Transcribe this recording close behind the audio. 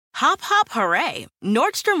Hop, hop, hooray!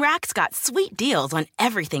 Nordstrom Rack's got sweet deals on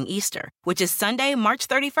everything Easter, which is Sunday, March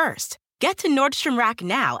 31st. Get to Nordstrom Rack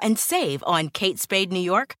now and save on Kate Spade New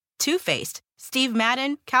York, Too Faced, Steve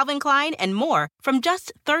Madden, Calvin Klein, and more from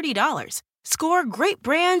just $30. Score great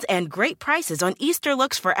brands and great prices on Easter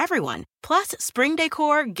looks for everyone, plus spring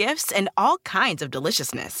decor, gifts, and all kinds of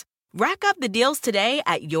deliciousness. Rack up the deals today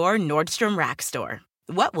at your Nordstrom Rack store.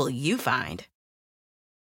 What will you find?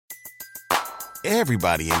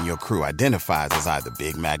 Everybody in your crew identifies as either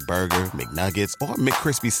Big Mac Burger, McNuggets, or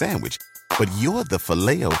McCrispy Sandwich. But you're the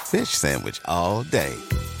Filet-O-Fish Sandwich all day.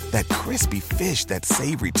 That crispy fish, that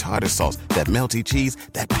savory tartar sauce, that melty cheese,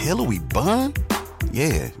 that pillowy bun.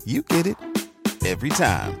 Yeah, you get it. Every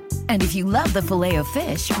time. And if you love the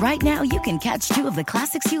Filet-O-Fish, right now you can catch two of the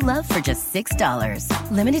classics you love for just $6.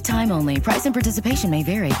 Limited time only. Price and participation may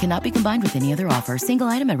vary. Cannot be combined with any other offer. Single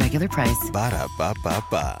item at regular price.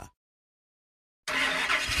 Ba-da-ba-ba-ba.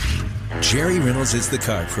 Jerry Reynolds is the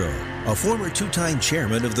car pro, a former two-time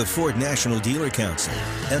chairman of the Ford National Dealer Council,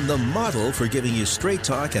 and the model for giving you straight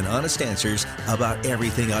talk and honest answers about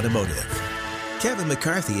everything automotive. Kevin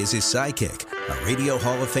McCarthy is his sidekick, a Radio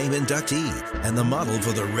Hall of Fame inductee, and the model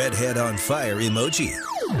for the redhead on fire emoji.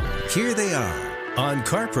 Here they are on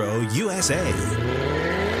CarPro USA.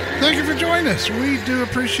 Thank you for joining us. We do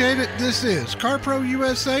appreciate it. This is CarPro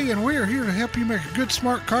USA, and we are here to help you make a good,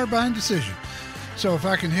 smart car buying decision. So if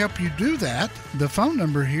I can help you do that, the phone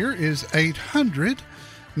number here is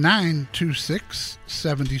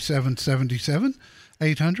 800-926-7777.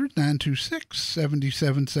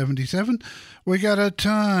 800-926-7777. We got a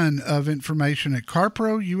ton of information at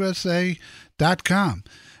carprousa.com,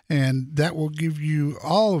 and that will give you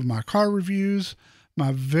all of my car reviews,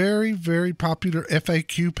 my very, very popular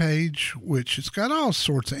FAQ page, which has got all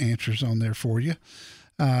sorts of answers on there for you.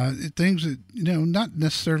 Things that, not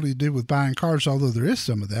necessarily to do with buying cars, although there is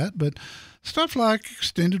some of that, but stuff like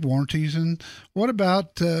extended warranties and what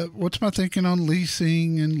about what's my thinking on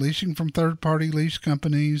leasing and leasing from third-party lease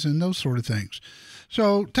companies and those sort of things.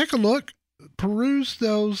 So take a look, peruse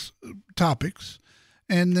those topics,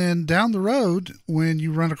 and then down the road, when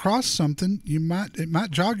you run across something, it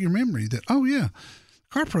might jog your memory that, oh yeah,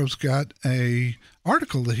 CarPro's got a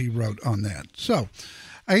article that he wrote on that. So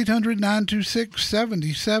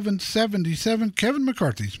 800-926-7777. Kevin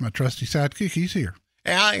McCarthy's my trusty sidekick. He's here.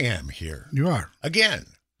 I am here. You are. Again.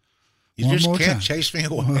 You One just more can't time. chase me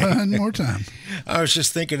away. One more time. I was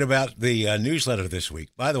just thinking about the newsletter this week.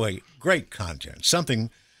 By the way, great content.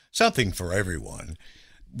 Something for everyone.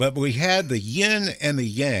 But we had the yin and the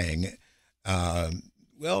yang.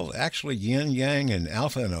 Actually, yin, yang, and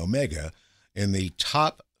alpha and omega in the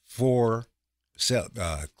top 4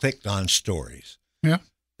 clicked on stories. Yeah.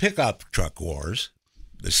 Pickup truck wars.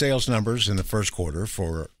 The sales numbers in the first quarter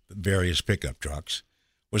for various pickup trucks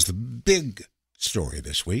was the big story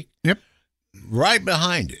this week. Yep. Right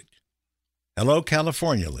behind it, hello,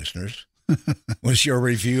 California listeners, was your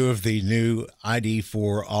review of the new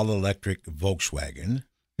ID4 all-electric Volkswagen.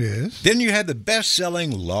 Yes. Then you had the best-selling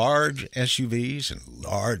large SUVs and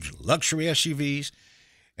large luxury SUVs.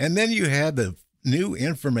 And then you had the new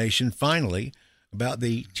information, finally, about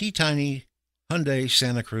the teeny Hyundai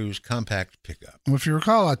Santa Cruz compact pickup. Well, if you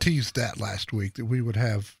recall, I teased that last week that we would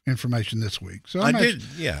have information this week. So I did,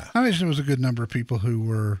 yeah. I imagine there was a good number of people who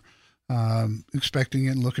were expecting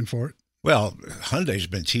it and looking for it. Well, Hyundai's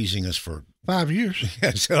been teasing us for 5 years.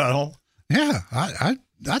 Yeah, I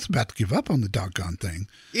was about to give up on the doggone thing.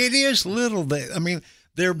 It is little.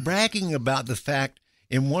 They're bragging about the fact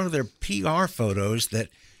in one of their PR photos that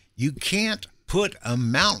you can't put a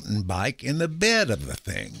mountain bike in the bed of the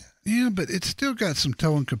thing. Yeah, but it's still got some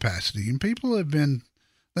towing capacity, and people they've been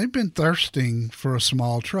thirsting for a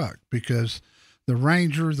small truck because the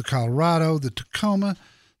Ranger, the Colorado, the Tacoma,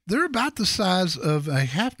 they're about the size of a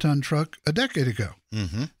half-ton truck a decade ago.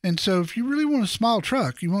 Mm-hmm. And so if you really want a small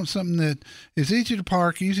truck, you want something that is easy to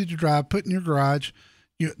park, easy to drive, put in your garage.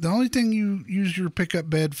 The only thing you use your pickup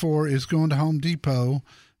bed for is going to Home Depot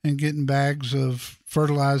and getting bags of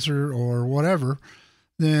fertilizer or whatever,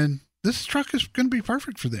 then this truck is going to be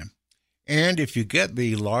perfect for them. And if you get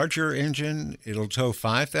the larger engine, it'll tow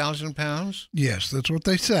 5,000 pounds? Yes, that's what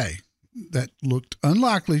they say. That looked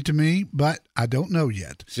unlikely to me, but I don't know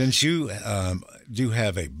yet. Since you do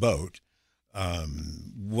have a boat,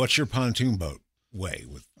 what's your pontoon boat weigh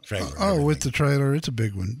with trailer? With the trailer, it's a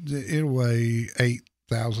big one. It'll weigh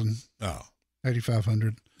 8,000.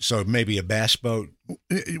 8,500. So maybe a bass boat?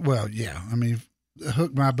 Well, yeah. I mean,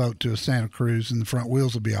 hook my boat to a Santa Cruz and the front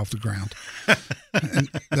wheels will be off the ground.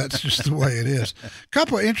 And that's just the way it is. A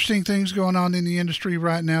couple of interesting things going on in the industry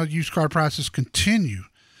right now. Used car prices continue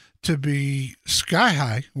to be sky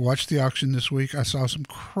high. Watch the auction this week. I saw some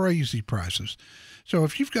crazy prices. So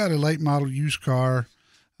if you've got a late model used car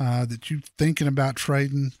that you're thinking about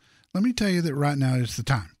trading, let me tell you that right now is the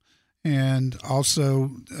time. And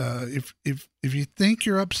also, if you think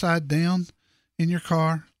you're upside down in your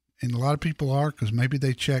car, and a lot of people are because maybe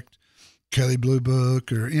they checked Kelley Blue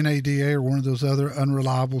Book or NADA or one of those other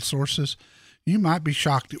unreliable sources, you might be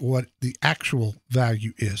shocked at what the actual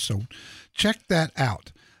value is. So check that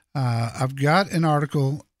out. I've got an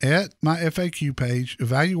article at my FAQ page,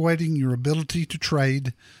 Evaluating Your Ability to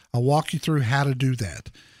Trade. I'll walk you through how to do that.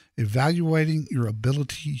 Evaluating your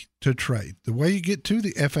ability to trade. The way you get to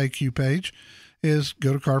the FAQ page is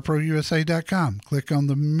go to carprousa.com. Click on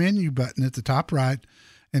the menu button at the top right,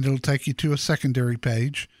 and it'll take you to a secondary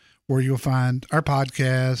page where you'll find our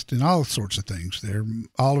podcast and all sorts of things there,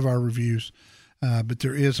 all of our reviews. But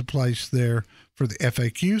there is a place there for the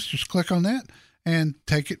FAQs. Just click on that and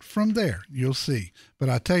take it from there. You'll see. But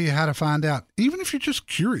I'll tell you how to find out, even if you're just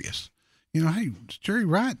curious. You know, hey, is Jerry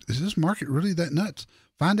right? Is this market really that nuts?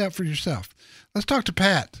 Find out for yourself. Let's talk to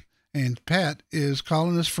Pat. And Pat is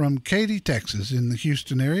calling us from Katy, Texas, in the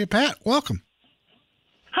Houston area. Pat, welcome.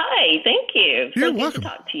 Hi, thank you. You're so welcome. Good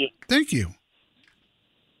to talk to you. Thank you.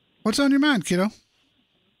 What's on your mind, kiddo?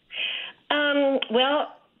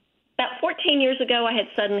 Well, about 14 years ago, I had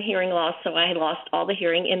sudden hearing loss, so I had lost all the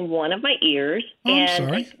hearing in one of my ears. Oh, and I'm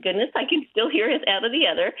sorry. thank goodness I can still hear it out of the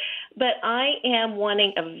other. But I am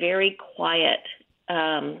wanting a very quiet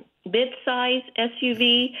mid-size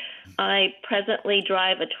SUV. I presently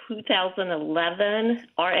drive a 2011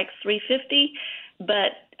 RX350,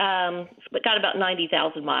 but got about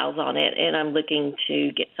 90,000 miles on it, and I'm looking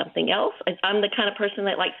to get something else. I'm the kind of person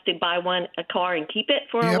that likes to buy a car and keep it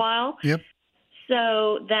for a while. Yep.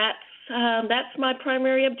 So that's my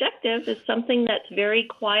primary objective, is something that's very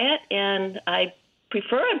quiet, and I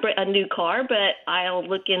prefer a new car, but I'll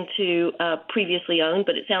look into previously owned,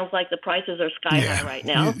 but it sounds like the prices are sky high right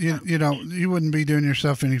now. You know, you wouldn't be doing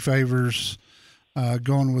yourself any favors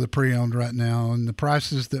going with a pre-owned right now. And the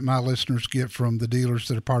prices that my listeners get from the dealers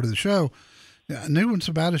that are part of the show, a new one's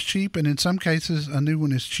about as cheap, and in some cases, a new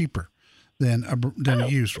one is cheaper than a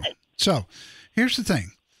used one. So here's the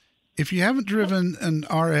thing. If you haven't driven an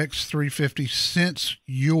RX 350 since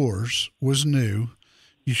yours was new,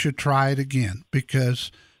 you should try it again,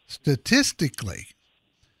 because statistically,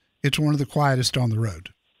 it's one of the quietest on the road.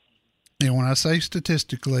 And when I say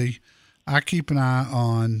statistically, I keep an eye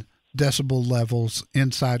on decibel levels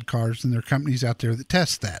inside cars, and there are companies out there that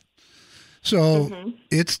test that. So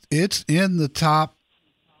it's in the top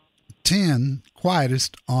 10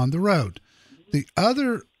 quietest on the road. The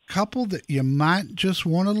other couple that you might just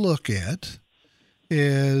want to look at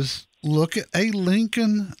is look at a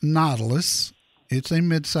Lincoln Nautilus. It's a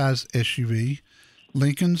midsize SUV.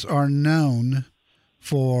 Lincolns are known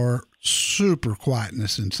for super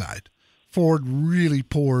quietness inside. Ford really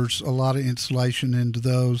pours a lot of insulation into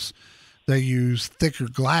those. They use thicker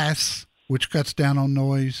glass, which cuts down on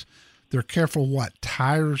noise. They're careful what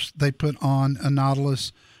tires they put on a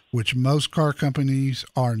Nautilus, which most car companies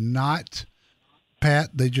are not. Pat,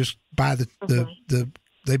 they just buy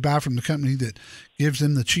they buy from the company that gives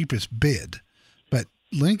them the cheapest bid. But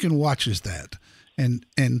Lincoln watches that. And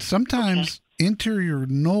sometimes interior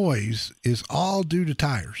noise is all due to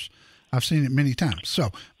tires. I've seen it many times.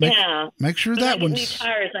 So make sure that one's new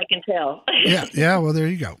tires, I can tell. yeah. Well, there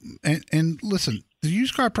you go. And listen, the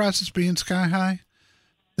used car prices being sky high,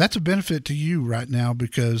 that's a benefit to you right now,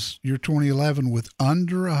 because your 2011 with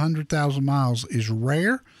under 100,000 miles is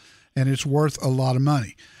rare, and it's worth a lot of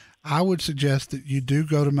money. I would suggest that you do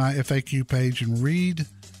go to my FAQ page and read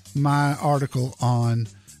my article on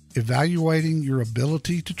evaluating your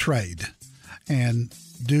ability to trade, and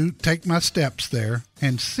do take my steps there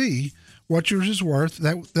and see what yours is worth.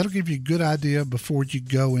 That'll give you a good idea before you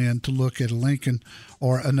go in to look at a Lincoln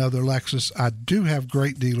or another Lexus. I do have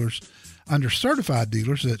great dealers, under certified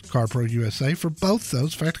dealers at CarPro USA for both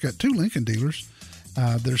those. In fact, I got 2 Lincoln dealers.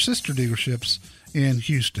 They're sister dealerships in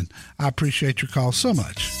Houston. I appreciate your call so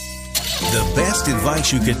much. The best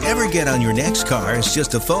advice you could ever get on your next car is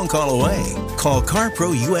just a phone call away. Call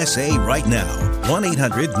CarPro USA right now.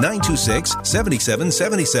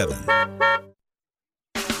 1-800-926-7777.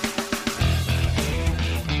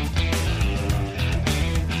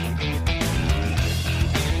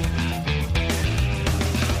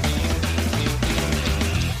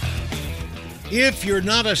 If you're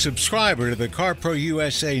not a subscriber to the CarPro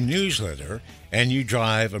USA newsletter and you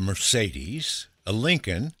drive a Mercedes, a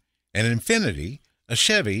Lincoln, an Infiniti, a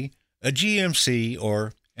Chevy, a GMC,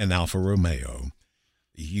 or an Alfa Romeo,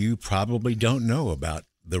 you probably don't know about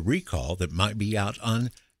the recall that might be out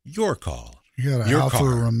on your call. You got an Your Alfa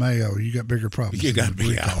car. Romeo. You got bigger problems. You got than to be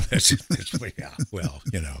recall. out. Yeah, well,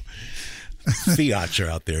 Fiats are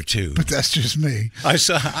out there too. But that's just me. I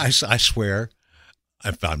swear,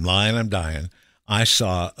 if I'm lying, I'm dying. I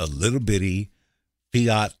saw a little bitty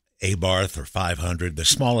Fiat Abarth or 500, the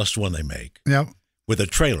smallest one they make, Yep. with a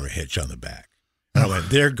trailer hitch on the back. And I went,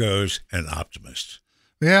 there goes an Optimist.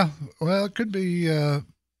 Yeah. Well, it could be,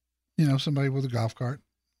 somebody with a golf cart.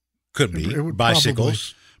 Could be. It would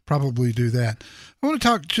Bicycles. probably do that. I want to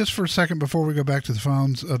talk just for a second before we go back to the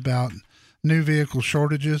phones about new vehicle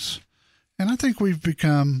shortages. And I think we've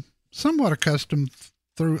become somewhat accustomed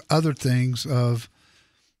through other things of,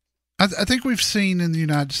 I think we've seen in the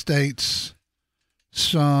United States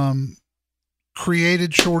some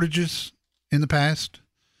created shortages in the past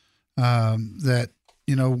that,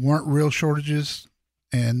 weren't real shortages.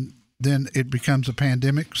 And then it becomes a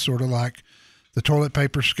pandemic, sort of like the toilet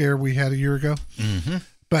paper scare we had a year ago. Mm-hmm.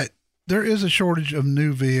 But there is a shortage of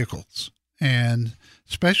new vehicles, and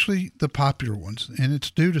especially the popular ones. And it's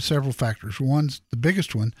due to several factors. The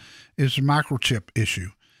biggest one is the microchip issue.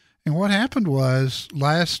 And what happened was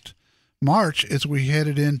last March, as we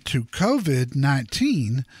headed into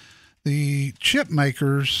COVID-19, the chip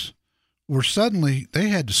makers they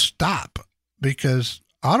had to stop because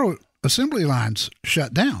auto assembly lines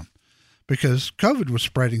shut down because COVID was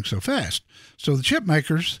spreading so fast. So the chip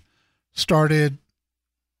makers started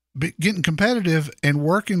getting competitive and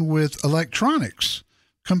working with electronics,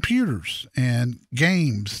 computers and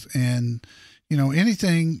games and,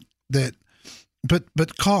 anything that,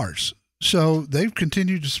 but cars. So they've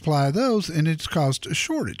continued to supply those, and it's caused a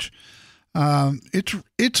shortage.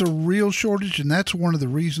 It's a real shortage, and that's one of the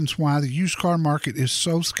reasons why the used car market is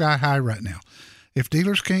so sky high right now. If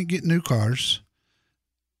dealers can't get new cars,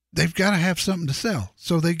 they've got to have something to sell.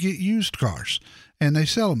 So they get used cars and they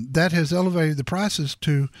sell them. That has elevated the prices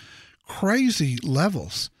to crazy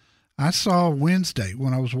levels. I saw Wednesday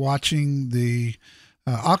when I was watching the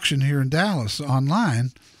auction here in Dallas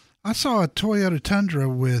online, I saw a Toyota Tundra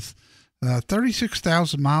with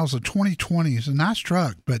 36,000 miles of 2020. It's a nice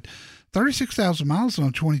truck, but 36,000 miles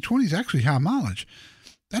on 2020 is actually high mileage.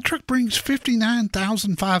 That truck brings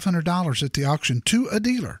 $59,500 at the auction to a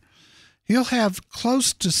dealer. He'll have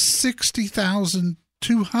close to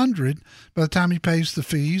 $60,200 by the time he pays the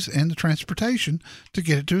fees and the transportation to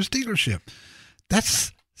get it to his dealership.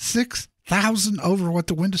 That's $6,000 over what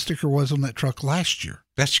the window sticker was on that truck last year.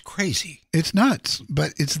 That's crazy. It's nuts,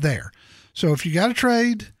 but it's there. So if you got a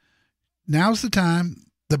trade, now's the time.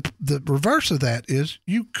 The reverse of that is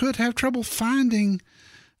you could have trouble finding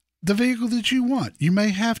the vehicle that you want. You may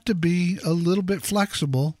have to be a little bit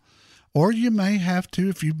flexible, or you may have to,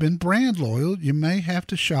 if you've been brand loyal, you may have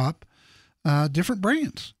to shop different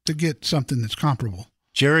brands to get something that's comparable.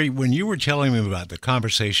 Jerry, when you were telling me about the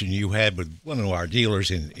conversation you had with one of our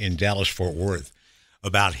dealers in Dallas-Fort Worth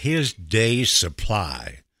about his day's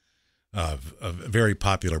supply of a very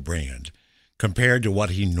popular brand compared to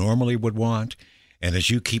what he normally would want, and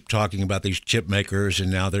as you keep talking about these chip makers,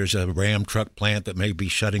 and now there's a Ram truck plant that may be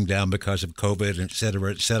shutting down because of COVID, et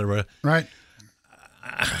cetera, et cetera. Right.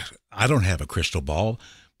 I don't have a crystal ball,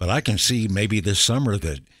 but I can see maybe this summer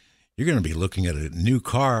that you're going to be looking at a new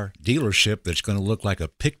car dealership that's going to look like a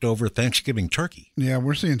picked over Thanksgiving turkey. Yeah,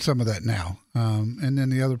 we're seeing some of that now. And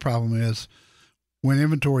then the other problem is when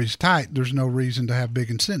inventory's tight, there's no reason to have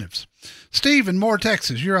big incentives. Steve in Moore,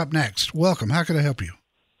 Texas, you're up next. Welcome. How can I help you?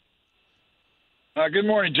 Good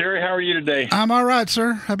morning, Jerry. How are you today? I'm all right,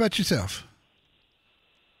 sir. How about yourself?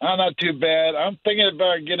 I'm not too bad. I'm thinking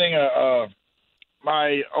about getting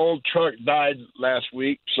my old truck died last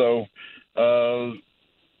week, so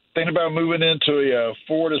thinking about moving into a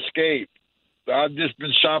Ford Escape. I've just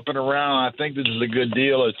been shopping around. I think this is a good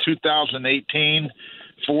deal. A 2018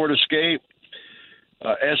 Ford Escape,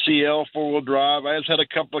 SEL four-wheel drive. I just had a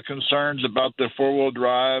couple of concerns about the four-wheel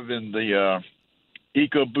drive and the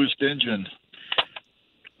EcoBoost engine.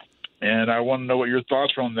 And I want to know what your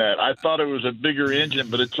thoughts were on that. I thought it was a bigger engine,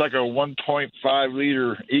 but it's like a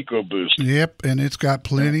 1.5-liter EcoBoost. Yep, and it's got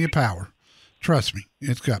plenty of power. Trust me,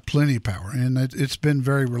 it's got plenty of power, and it's been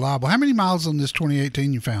very reliable. How many miles on this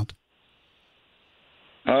 2018 you found?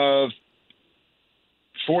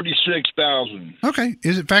 46,000. Okay.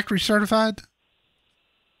 Is it factory certified?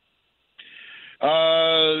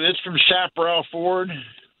 It's from Chaparral Ford.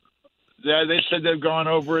 Yeah, they said they've gone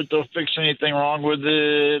over it. They'll fix anything wrong with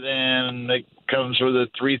it, and it comes with a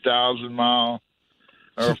 3,000 mile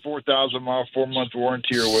or 4,000 mile 4-month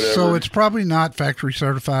warranty or whatever. So it's probably not factory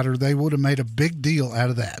certified, or they would have made a big deal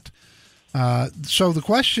out of that. So the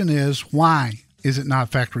question is, why is it not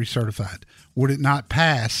factory certified? Would it not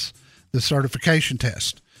pass the certification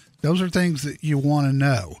test? Those are things that you want to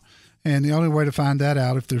know. And the only way to find that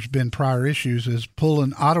out if there's been prior issues is pull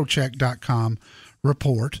an autocheck.com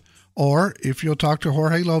report. Or if you'll talk to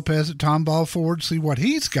Jorge Lopez at Tom Ball Ford, see what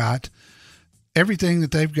he's got. Everything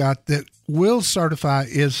that they've got that will certify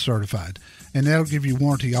is certified. And that'll give you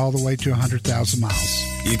warranty all the way to 100,000 miles.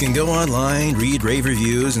 You can go online, read rave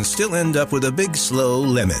reviews, and still end up with a big, slow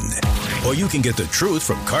lemon. Or you can get the truth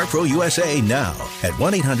from CarPro USA now at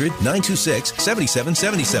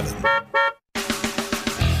 1-800-926-7777.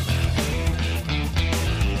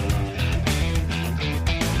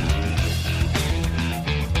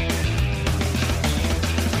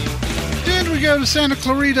 Then we go to Santa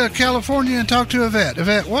Clarita, California, and talk to Yvette.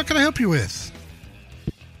 Yvette, what can I help you with?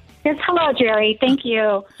 Yes, hello, Jerry. Thank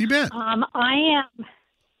you. You bet.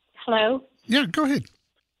 Hello? Yeah, go ahead.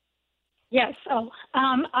 Yes.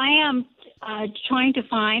 I am trying to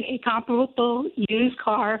find a comparable used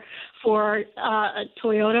car for a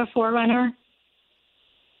Toyota 4Runner.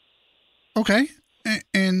 Okay.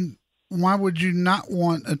 And why would you not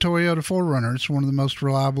want a Toyota 4Runner? It's one of the most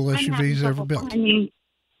reliable SUVs ever built.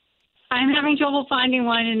 I'm having trouble finding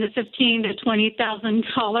one in the $15,000 to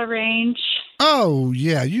 $20,000 range. Oh,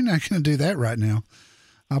 yeah. You're not going to do that right now.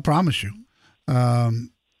 I promise you.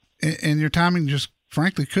 And your timing just,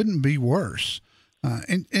 frankly, couldn't be worse.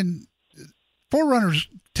 And 4Runners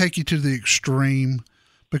take you to the extreme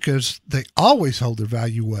because they always hold their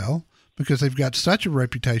value well because they've got such a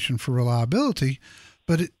reputation for reliability,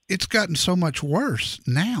 but it's gotten so much worse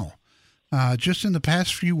now, just in the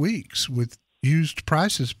past few weeks with used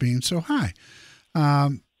prices being so high.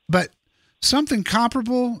 But something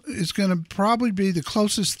comparable is going to probably be the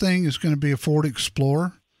closest thing is going to be a Ford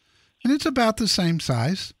Explorer, and it's about the same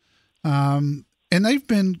size. And they've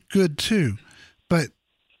been good too, but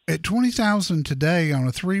at $20,000 today on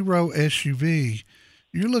a 3-row SUV,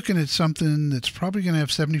 you're looking at something that's probably going to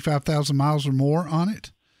have 75,000 miles or more on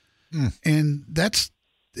it. And that's,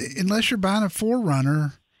 unless you're buying a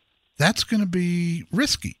 4Runner, that's going to be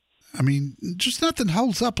risky. I mean, just nothing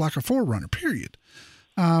holds up like a 4Runner, period.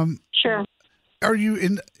 Sure. Are you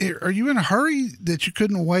in a hurry that you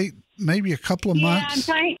couldn't wait maybe a couple of months?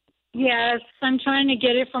 Yes, I'm trying to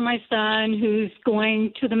get it for my son who's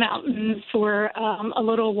going to the mountains for a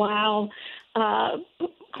little while,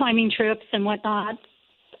 climbing trips and whatnot.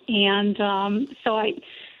 And so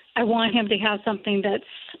I want him to have something that's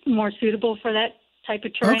more suitable for that type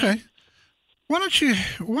of terrain. Okay. Why don't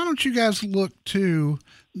you guys look to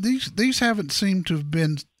these haven't seemed to have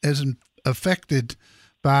been as affected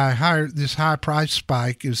by this high price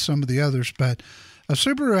spike as some of the others, but a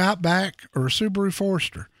Subaru Outback or a Subaru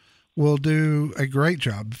Forester will do a great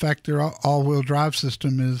job. In fact, their all-wheel drive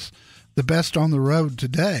system is the best on the road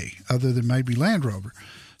today, other than maybe Land Rover.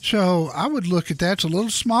 So I would look at that. It's a little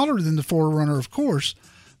smaller than the 4Runner, of course,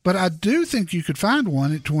 but I do think you could find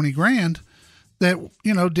one at $20,000 that,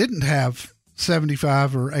 didn't have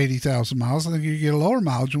 75 or 80,000 miles. I think you get a lower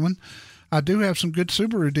mileage one. I do have some good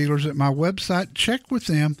Subaru dealers at my website. Check with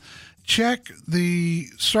them. Check the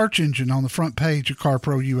search engine on the front page of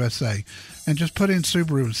CarPro USA and just put in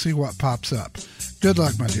Subaru and see what pops up. Good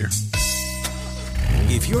luck, my dear.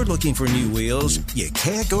 If you're looking for new wheels, you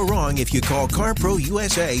can't go wrong if you call CarPro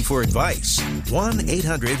USA for advice.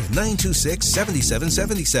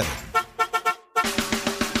 1-800-926-7777.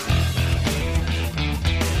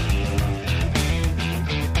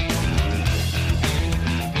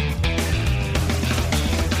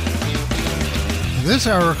 This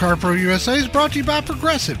hour of CarPro USA is brought to you by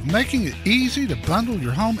Progressive, making it easy to bundle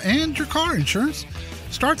your home and your car insurance.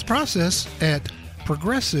 Start the process at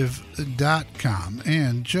Progressive.com.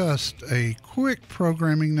 And just a quick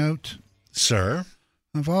programming note. Sir?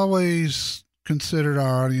 I've always considered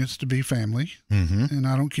our audience to be family, and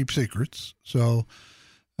I don't keep secrets. So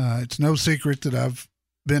it's no secret that I've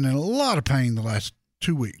been in a lot of pain the last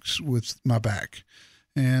 2 weeks with my back.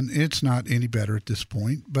 And it's not any better at this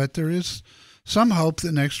point, but there is some hope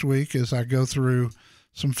that next week, as I go through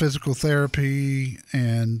some physical therapy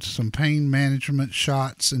and some pain management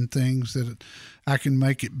shots and things, that I can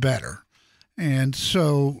make it better. And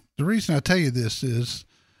so the reason I tell you this is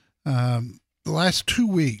the last 2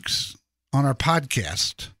 weeks on our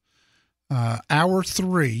podcast, hour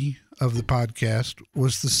 3 of the podcast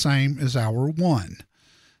was the same as hour 1.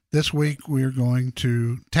 This week, we're going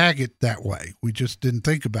to tag it that way. We just didn't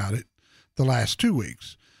think about it the last 2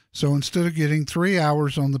 weeks. So instead of getting 3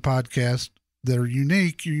 hours on the podcast that are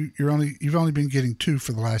unique, you've only been getting 2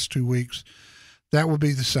 for the last 2 weeks. That will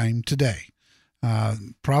be the same today.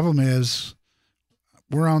 Problem is,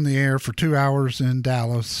 we're on the air for 2 hours in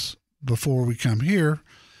Dallas before we come here.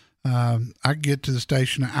 I get to the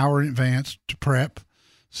station an hour in advance to prep.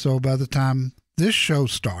 So by the time this show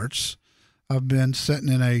starts, I've been sitting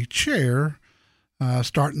in a chair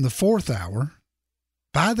starting the 4th hour.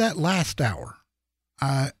 By that last hour,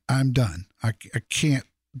 I'm done. I can't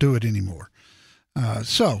do it anymore.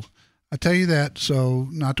 So I tell you that so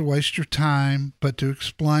not to waste your time, but to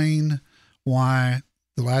explain why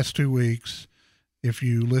the last 2 weeks, if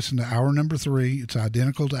you listen to hour number 3, it's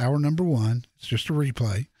identical to hour number 1. It's just a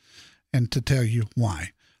replay, and to tell you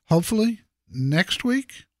why. Hopefully next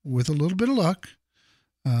week, with a little bit of luck,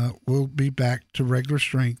 we'll be back to regular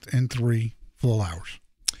strength in 3 full hours.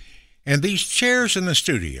 And these chairs in the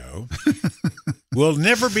studio will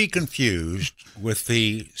never be confused with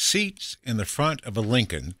the seats in the front of a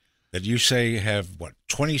Lincoln that you say have,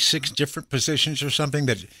 26 different positions or something?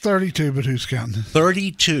 32, but who's counting?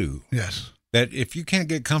 32. Yes. That if you can't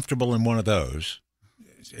get comfortable in one of those,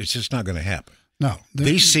 it's just not going to happen. No.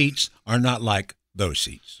 These seats are not like those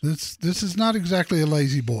seats. This is not exactly a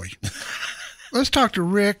lazy boy. Let's talk to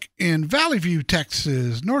Rick in Valley View,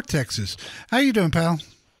 Texas, North Texas. How you doing, pal?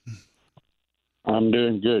 I'm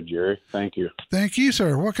doing good, Jerry. Thank you. Thank you,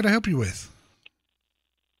 sir. What can I help you with?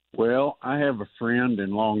 Well, I have a friend in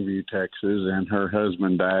Longview, Texas, and her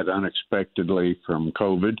husband died unexpectedly from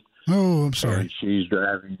COVID. Oh, I'm sorry. And she's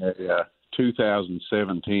driving a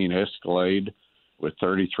 2017 Escalade with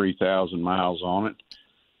 33,000 miles on it.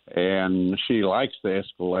 And she likes the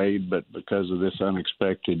Escalade, but because of this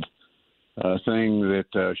unexpected thing that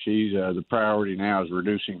the priority now is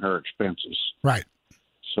reducing her expenses. Right.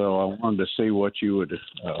 So I wanted to see what you would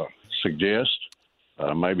suggest,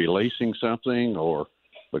 maybe leasing something, or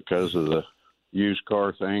because of the used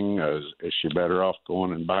car thing, is she better off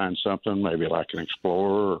going and buying something, maybe like an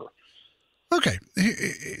Explorer? Okay.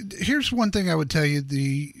 Here's one thing I would tell you.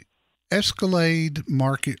 The Escalade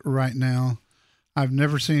market right now, I've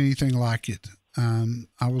never seen anything like it. When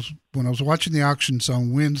I was watching the auctions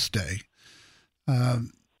on Wednesday,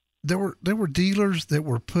 there were dealers that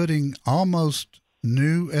were putting almost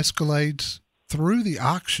new Escalades through the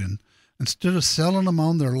auction instead of selling them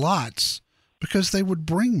on their lots because they would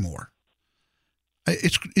bring more.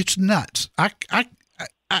 It's nuts. I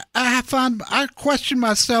question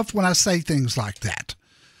myself when I say things like that.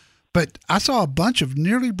 But I saw a bunch of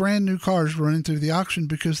nearly brand new cars running through the auction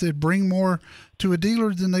because they'd bring more to a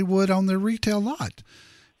dealer than they would on their retail lot.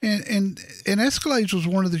 And Escalades was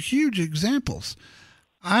one of the huge examples.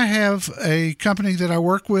 I have a company that I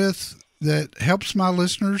work with that helps my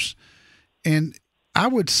listeners, and I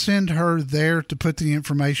would send her there to put the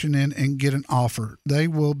information in and get an offer. They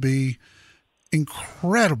will be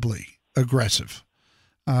incredibly aggressive.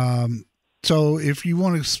 So if you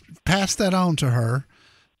want to pass that on to her,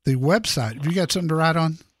 the website, have you got something to write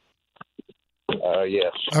on?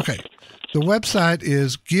 Yes. Okay. The website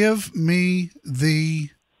is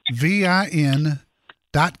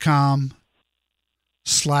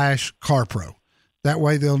givemethevin.com/CarPro. That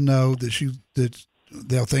way they'll know that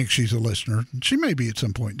they'll think she's a listener. She may be at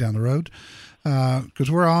some point down the road,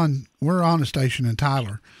 because we're on a station in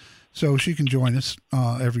Tyler, so she can join us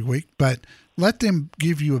every week. But let them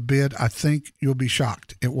give you a bid. I think you'll be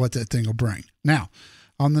shocked at what that thing will bring. Now,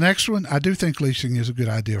 on the next one, I do think leasing is a good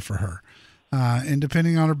idea for her, and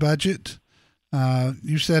depending on her budget.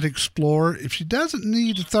 You said Explorer. If she doesn't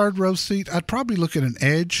need a third row seat, I'd probably look at an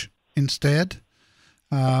Edge instead.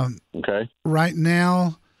 Okay. Right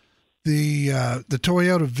now, the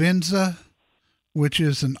Toyota Venza, which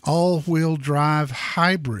is an all-wheel drive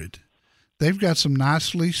hybrid, they've got some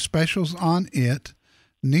nice lease specials on it.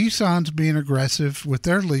 Nissan's being aggressive with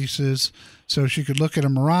their leases, so she could look at a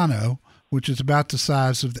Murano, which is about the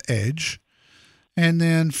size of the Edge. And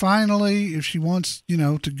then finally, if she wants,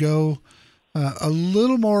 to go a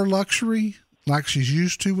little more luxury, like she's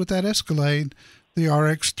used to with that Escalade, the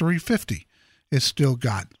RX 350. It's still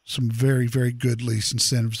got some very, very good lease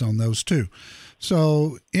incentives on those too.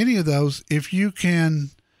 So any of those, if you're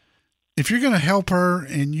going to help her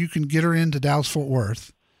and you can get her into Dallas-Fort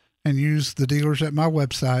Worth and use the dealers at my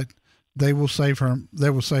website, they will save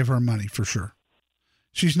her money for sure.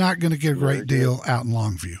 She's not going to get a great deal out in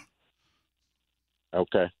Longview.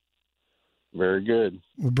 Okay. Very good.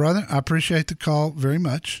 Well, brother, I appreciate the call very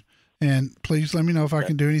much. And please let me know if I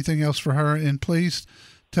can do anything else for her. And please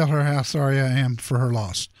tell her how sorry I am for her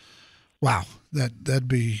loss. Wow,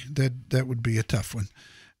 that would be a tough one.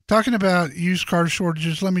 Talking about used car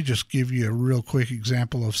shortages, let me just give you a real quick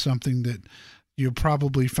example of something that you'll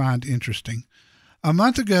probably find interesting. A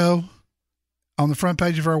month ago, on the front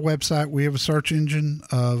page of our website, we have a search engine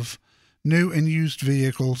of new and used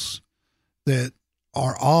vehicles that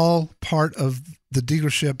are all part of the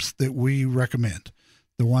dealerships that we recommend,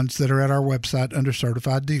 the ones that are at our website under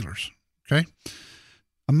certified dealers. Okay.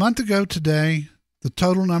 A month ago today, the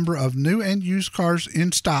total number of new and used cars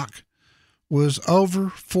in stock was over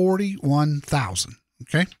 41,000.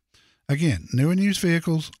 Okay? Again, new and used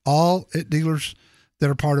vehicles, all at dealers that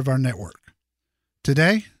are part of our network.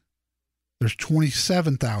 Today, there's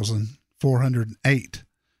 27,408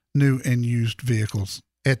 new and used vehicles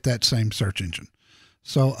at that same search engine.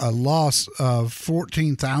 So a loss of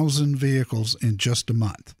 14,000 vehicles in just a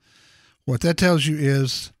month. What that tells you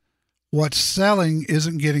is what's selling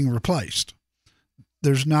isn't getting replaced.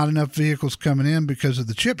 There's not enough vehicles coming in because of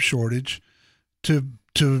the chip shortage to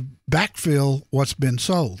backfill what's been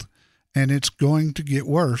sold. And it's going to get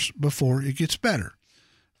worse before it gets better.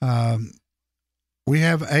 We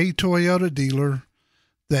have a Toyota dealer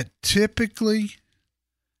that typically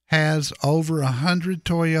has over 100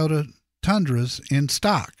 Toyota Tundras in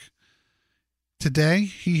stock. Today,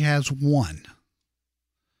 he has one.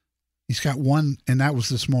 He's got one, and that was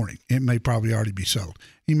this morning. It may probably already be sold.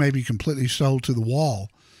 He may be completely sold to the wall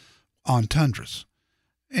on Tundras.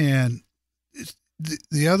 And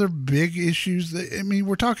the other big issues,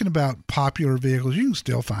 we're talking about popular vehicles. You can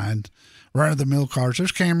still find run-of-the-mill cars.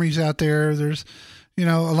 There's Camrys out there. There's,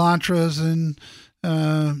 Elantras and,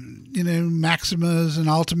 Maximas and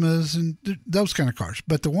Altimas and those kind of cars.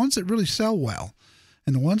 But the ones that really sell well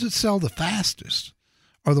and the ones that sell the fastest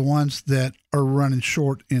are the ones that are running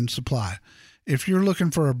short in supply. If you're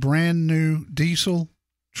looking for a brand new diesel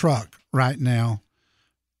truck right now,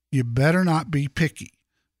 you better not be picky,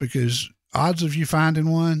 because odds of you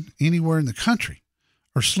finding one anywhere in the country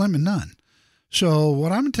are slim and none. So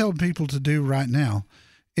what I'm telling people to do right now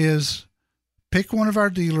is pick one of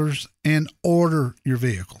our dealers and order your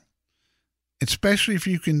vehicle, especially if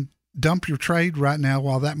you can dump your trade right now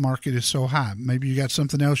while that market is so high. Maybe you got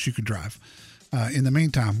something else you could drive in the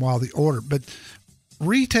meantime while the order. But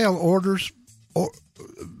retail orders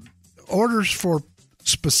for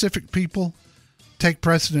specific people take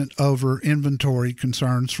precedent over inventory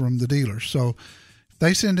concerns from the dealers. So if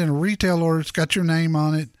they send in a retail order, it's got your name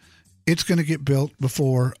on it, it's going to get built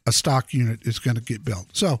before a stock unit is going to get built.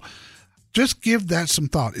 So just give that some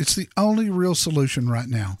thought. It's the only real solution right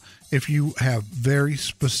now if you have very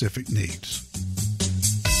specific needs.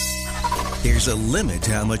 There's a limit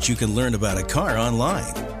to how much you can learn about a car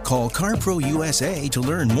online. Call CarPro USA to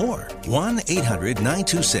learn more.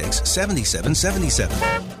 1-800-926-7777.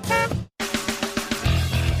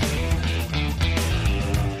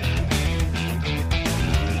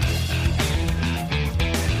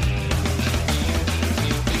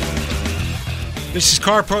 This is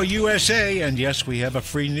CarPro USA, and yes, we have a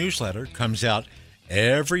free newsletter. It comes out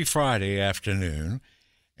every Friday afternoon.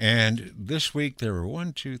 And this week there were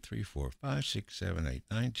 1, 2, 3, 4, 5, 6, 7, 8,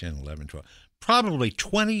 9, 10, 11, 12, probably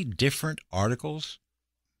 20 different articles.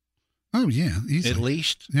 Oh, yeah. Easily. At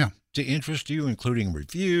least. Yeah. To interest you, including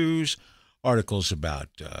reviews, articles about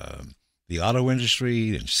the auto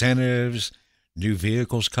industry, incentives, new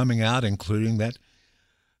vehicles coming out, including that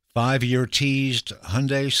 5-year teased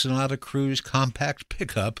Hyundai Sonata Cruise compact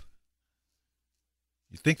pickup.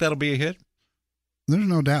 You think that'll be a hit? There's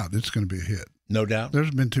no doubt it's going to be a hit. No doubt.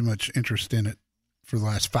 There's been too much interest in it for the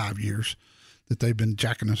last 5 years that they've been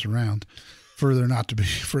jacking us around for it not to be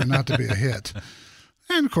a hit.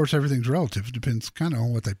 And of course, everything's relative. It depends kind of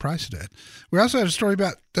on what they price it at. We also had a story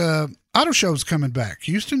about auto shows coming back.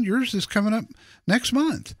 Houston, yours is coming up next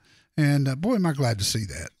month, and boy, am I glad to see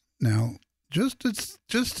that. Now, just as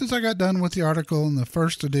I got done with the article and the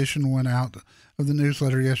first edition went out of the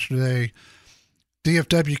newsletter yesterday,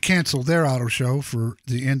 DFW canceled their auto show for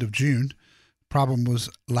the end of June. Problem was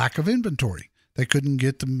lack of inventory. They couldn't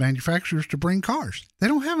get the manufacturers to bring cars. They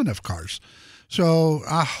don't have enough cars. So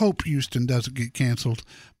I hope Houston doesn't get canceled,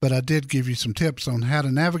 but I did give you some tips on how to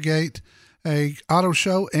navigate a auto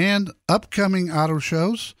show and upcoming auto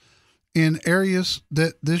shows in areas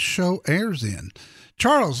that this show airs in.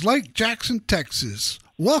 Charles, Lake Jackson, Texas.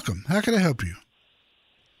 Welcome. How can I help you?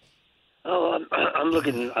 Oh, I'm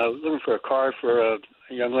looking for a car for a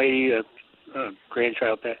young lady, a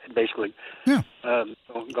grandchild, basically. Yeah.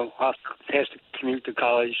 Go off, has to commute to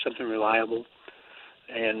college, something reliable.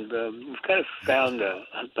 And we've kind of found the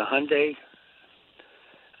Hyundai,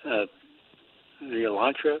 the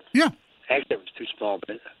Elantra. Yeah. Actually, it was too small,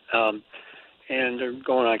 but and they're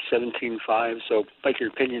going like 17.5. So, I'd like your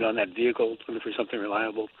opinion on that vehicle. Looking for something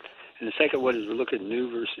reliable. And the second one is we're looking at new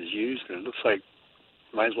versus used, and it looks like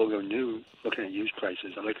might as well go new. Looking at used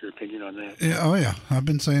prices. I'd like your opinion on that. Yeah. Oh yeah. I've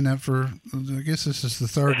been saying that for, I guess this is the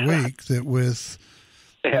third week that with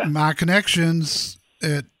my connections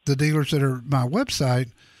at the dealers that are my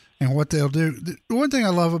website and what they'll do. The one thing I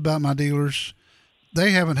love about my dealers,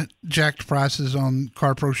 they haven't jacked prices on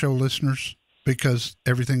CarPro Show listeners because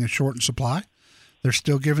everything is short in supply. They're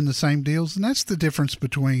still giving the same deals, and that's the difference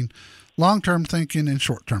between long-term thinking and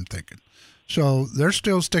short-term thinking. So they're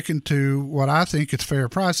still sticking to what I think is fair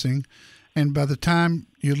pricing, and by the time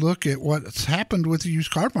you look at what's happened with the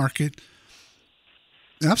used car market,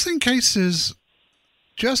 I've seen cases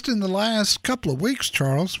just in the last couple of weeks,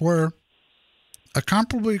 Charles, where a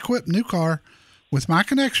comparably equipped new car with my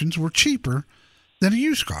connections were cheaper than a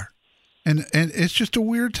used car. And it's just a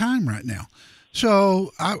weird time right now.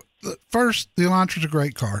 So first, the Elantra's a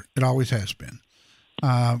great car. It always has been.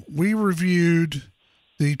 We reviewed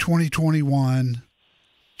the 2021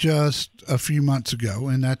 just a few months ago,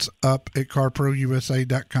 and that's up at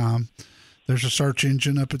carprousa.com. There's a search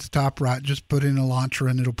engine up at the top right. Just put in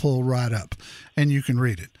Elantra and it'll pull right up, and you can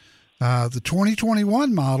read it. The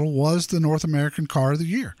 2021 model was the North American Car of the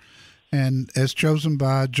Year, and as chosen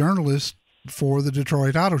by journalists for the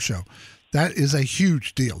Detroit Auto Show. That is a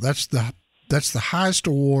huge deal. That's the highest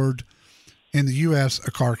award in the U.S.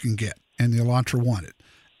 a car can get, and the Elantra won it.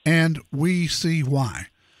 And we see why.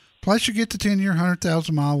 Plus, you get the 10-year,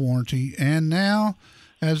 100,000-mile warranty, and now,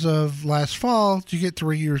 as of last fall, you get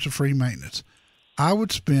 3 years of free maintenance. I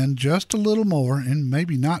would spend just a little more, and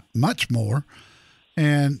maybe not much more,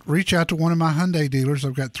 and reach out to one of my Hyundai dealers.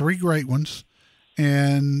 I've got 3 great ones,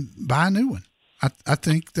 and buy a new one. I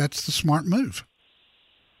think that's the smart move.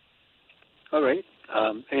 All right.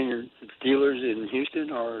 And your dealers in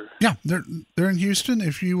Houston are? Yeah, they're in Houston.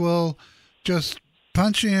 If you will just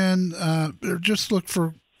punch in, or just look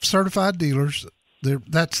for certified dealers,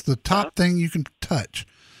 that's the top thing you can touch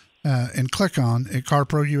and click on at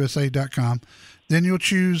carprousa.com. Then you'll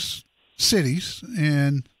choose cities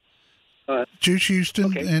and choose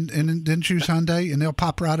Houston, and then choose Hyundai, and they'll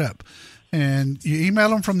pop right up. And you email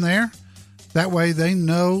them from there. That way they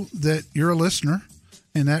know that you're a listener,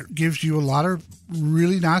 and that gives you a lot of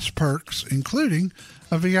really nice perks, including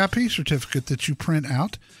a VIP certificate that you print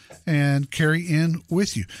out and carry in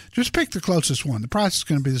with you. Just pick the closest one. The price is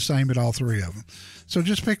going to be the same at all 3 of them. So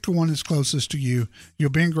just pick the one that's closest to you. You'll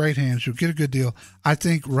be in great hands. You'll get a good deal. I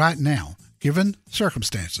think right now, given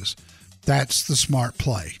circumstances, that's the smart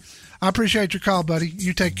play. I appreciate your call, buddy.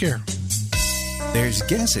 You take care. There's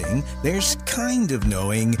guessing, there's kind of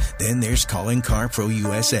knowing, then there's calling CarPro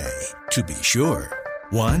USA. To be sure.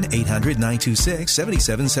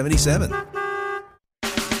 1-800-926-7777.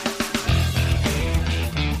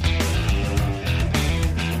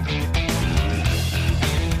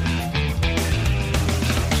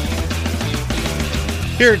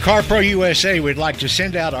 Here at CarPro USA, we'd like to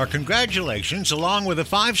send out our congratulations along with a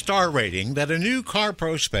 5-star rating that a new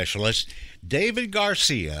CarPro specialist, David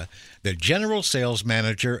Garcia, the general sales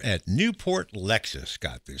manager at Newport Lexus,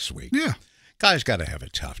 got this week. Yeah. Guy's got to have a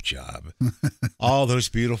tough job. All those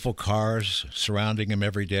beautiful cars surrounding him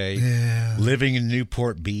every day. Yeah. Living in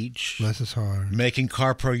Newport Beach. Bless his heart. Making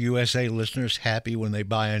CarPro USA listeners happy when they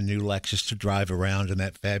buy a new Lexus to drive around in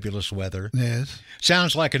that fabulous weather. Yes.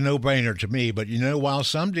 Sounds like a no-brainer to me, but while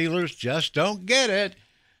some dealers just don't get it,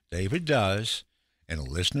 David does. And a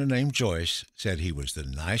listener named Joyce said he was the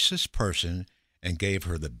nicest person and gave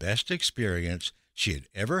her the best experience she had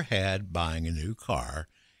ever had buying a new car.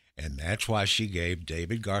 And that's why she gave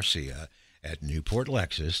David Garcia at Newport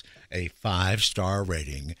Lexus a 5-star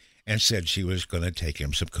rating and said she was going to take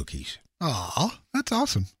him some cookies. Aw, that's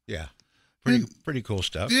awesome. Yeah. Pretty cool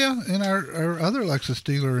stuff. Yeah, and our other Lexus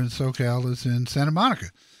dealer in SoCal is in Santa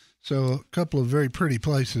Monica. So a couple of very pretty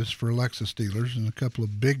places for Lexus dealers and a couple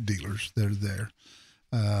of big dealers that are there.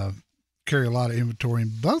 Carry a lot of inventory.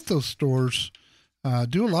 And both those stores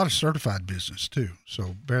do a lot of certified business, too.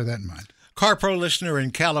 So bear that in mind. CarPro listener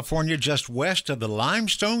in California, just west of the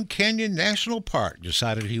Limestone Canyon National Park,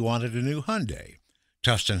 decided he wanted a new Hyundai.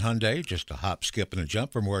 Tustin Hyundai, just a hop, skip, and a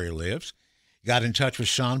jump from where he lives. He got in touch with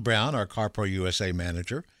Sean Brown, our CarPro USA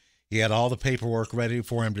manager. He had all the paperwork ready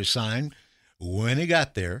for him to sign when he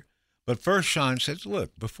got there. But first, Sean said,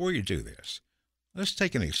 look, before you do this, let's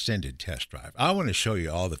take an extended test drive. I want to show you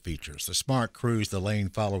all the features, the smart cruise, the lane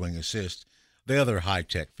following assist, the other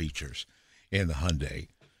high-tech features in the Hyundai.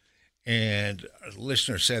 And a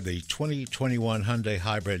listener said the 2021 Hyundai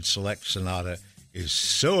Hybrid Select Sonata is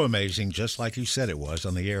so amazing, just like you said it was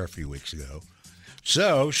on the air a few weeks ago.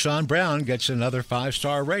 So Sean Brown gets another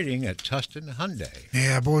 5-star rating at Tustin Hyundai.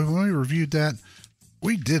 Yeah, boy, when we reviewed that,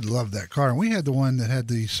 we did love that car. And we had the one that had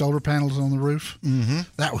the solar panels on the roof. Mm-hmm.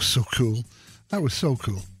 That was so cool. That was so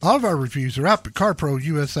cool. All of our reviews are up at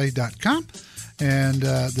carprousa.com. And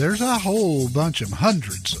there's a whole bunch of them,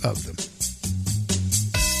 hundreds of them.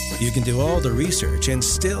 You can do all the research and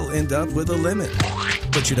still end up with a limit.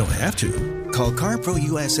 But you don't have to. Call Call CarPro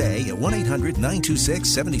USA at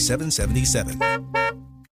 1-800-926-7777.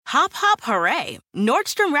 Hop, hop, hooray!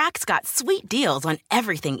 Nordstrom Rack's got sweet deals on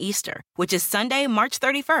everything Easter, which is Sunday, March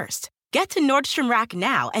 31st. Get to Nordstrom Rack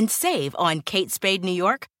now and save on Kate Spade New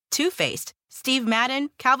York, Too Faced, Steve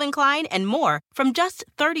Madden, Calvin Klein, and more from just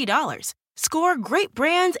 $30. Score great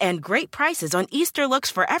brands and great prices on Easter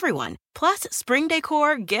looks for everyone, plus spring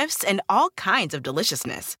decor, gifts, and all kinds of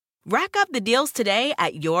deliciousness. Rack up the deals today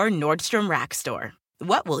at your Nordstrom Rack store.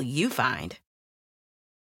 What will you find?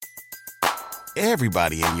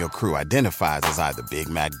 Everybody in your crew identifies as either Big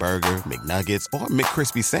Mac Burger, McNuggets, or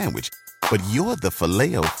McCrispy Sandwich. But you're the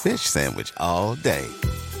Filet-O-Fish Sandwich all day.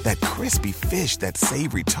 That crispy fish, that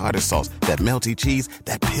savory tartar sauce, that melty cheese,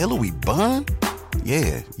 that pillowy bun.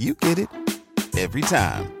 Yeah, you get it. Every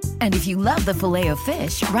time. And if you love the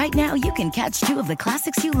Filet-O-Fish, right now you can catch 2 of the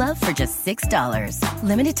classics you love for just $6.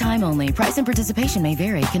 Limited time only. Price and participation may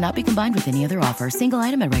vary. Cannot be combined with any other offer. Single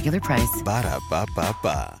item at regular price.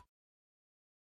 Ba-da-ba-ba-ba.